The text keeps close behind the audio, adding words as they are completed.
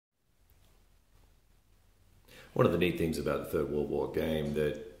One of the neat things about the Third World War game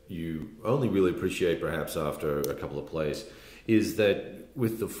that you only really appreciate perhaps after a couple of plays is that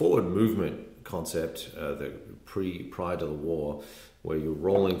with the forward movement concept, prior to the war, where you're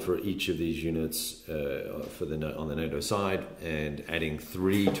rolling for each of these units on the NATO side and adding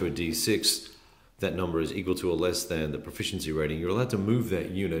 3 to a D6, that number is equal to or less than the proficiency rating. You're allowed to move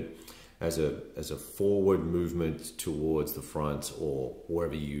that unit as a forward movement towards the front or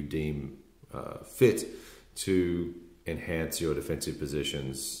wherever you deem fit to enhance your defensive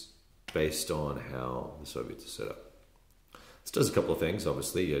positions based on how the Soviets are set up. This does a couple of things.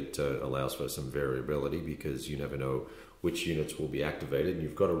 Obviously, it allows for some variability because you never know which units will be activated. And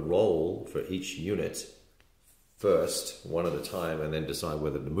you've got to roll for each unit first, one at a time, and then decide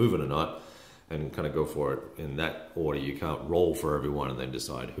whether to move it or not, and kind of go for it in that order. You can't roll for everyone and then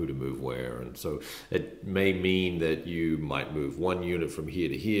decide who to move where. And so it may mean that you might move one unit from here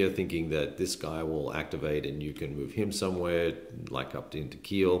to here, thinking that this guy will activate and you can move him somewhere, like up into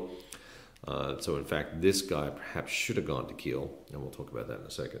Kiel. So in fact, this guy perhaps should have gone to Kiel, and we'll talk about that in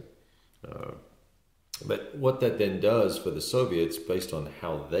a second. But what that then does for the Soviets, based on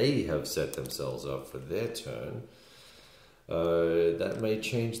how they have set themselves up for their turn, that may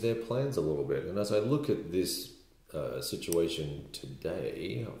change their plans a little bit. And as I look at this situation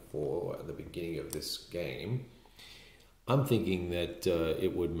today, for the beginning of this game, I'm thinking that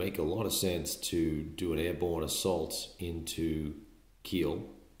it would make a lot of sense to do an airborne assault into Kiel,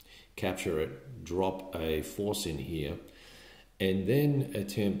 capture it, drop a force in here, and then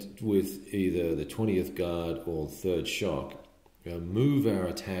attempt with either the 20th Guard or 3rd Shock, move our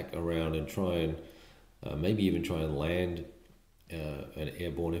attack around and try and maybe even try and land an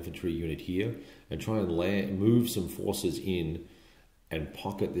airborne infantry unit here, and try and move some forces in and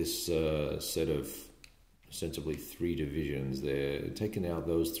pocket this set of ostensibly 3 divisions there. Taking out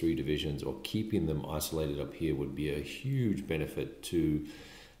those 3 divisions or keeping them isolated up here would be a huge benefit to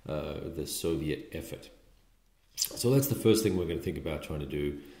the Soviet effort. So that's the first thing we're going to think about trying to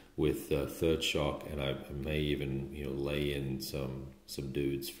do with 3rd Shock, and I may even lay in some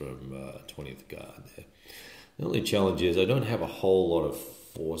dudes from 20th Guard there. The only challenge is I don't have a whole lot of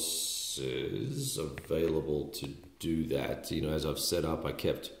forces available to do that. As I've set up, I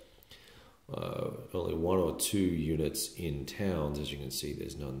kept only 1 or 2 units in towns. As you can see,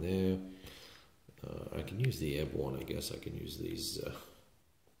 there's none there. I can use the airborne, I guess. I can use these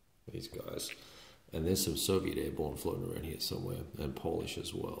guys. And there's some Soviet airborne floating around here somewhere, and Polish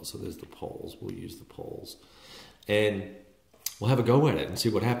as well. So there's the Poles. We'll use the Poles. And we'll have a go at it and see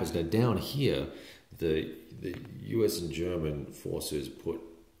what happens. Now down here, the US and German forces put,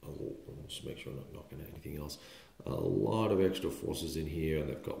 just make sure I'm not knocking anything else, a lot of extra forces in here, and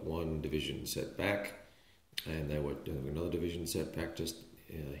they've got 1 division set back, and they were another division set back just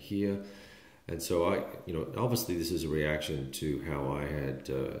here. And so obviously this is a reaction to how I had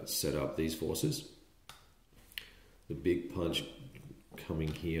set up these forces. The big punch coming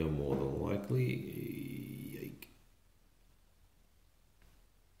here more than likely.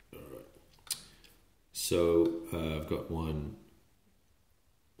 All right. So I've got 1,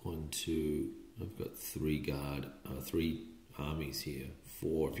 2. I've got 3 armies here.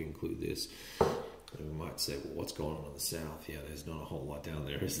 4 if you include this. And we might say, well, what's going on in the south? Yeah, there's not a whole lot down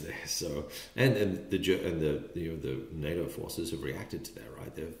there, is there? So, and the NATO forces have reacted to that,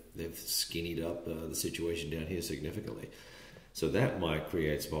 right? They've skinnied up the situation down here significantly. So that might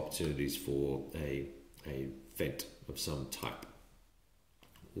create some opportunities for a feint of some type.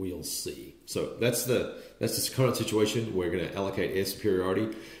 We'll see. So that's the current situation. We're going to allocate air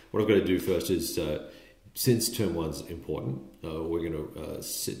superiority. What I'm going to do first is, since turn 1's important, we're going to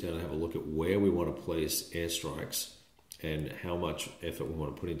sit down and have a look at where we want to place airstrikes and how much effort we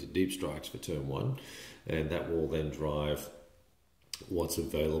want to put into deep strikes for turn 1, and that will then drive what's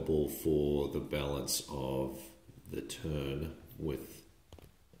available for the balance of the turn with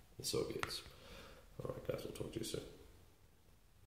the Soviets. All right, guys, we'll talk to you soon.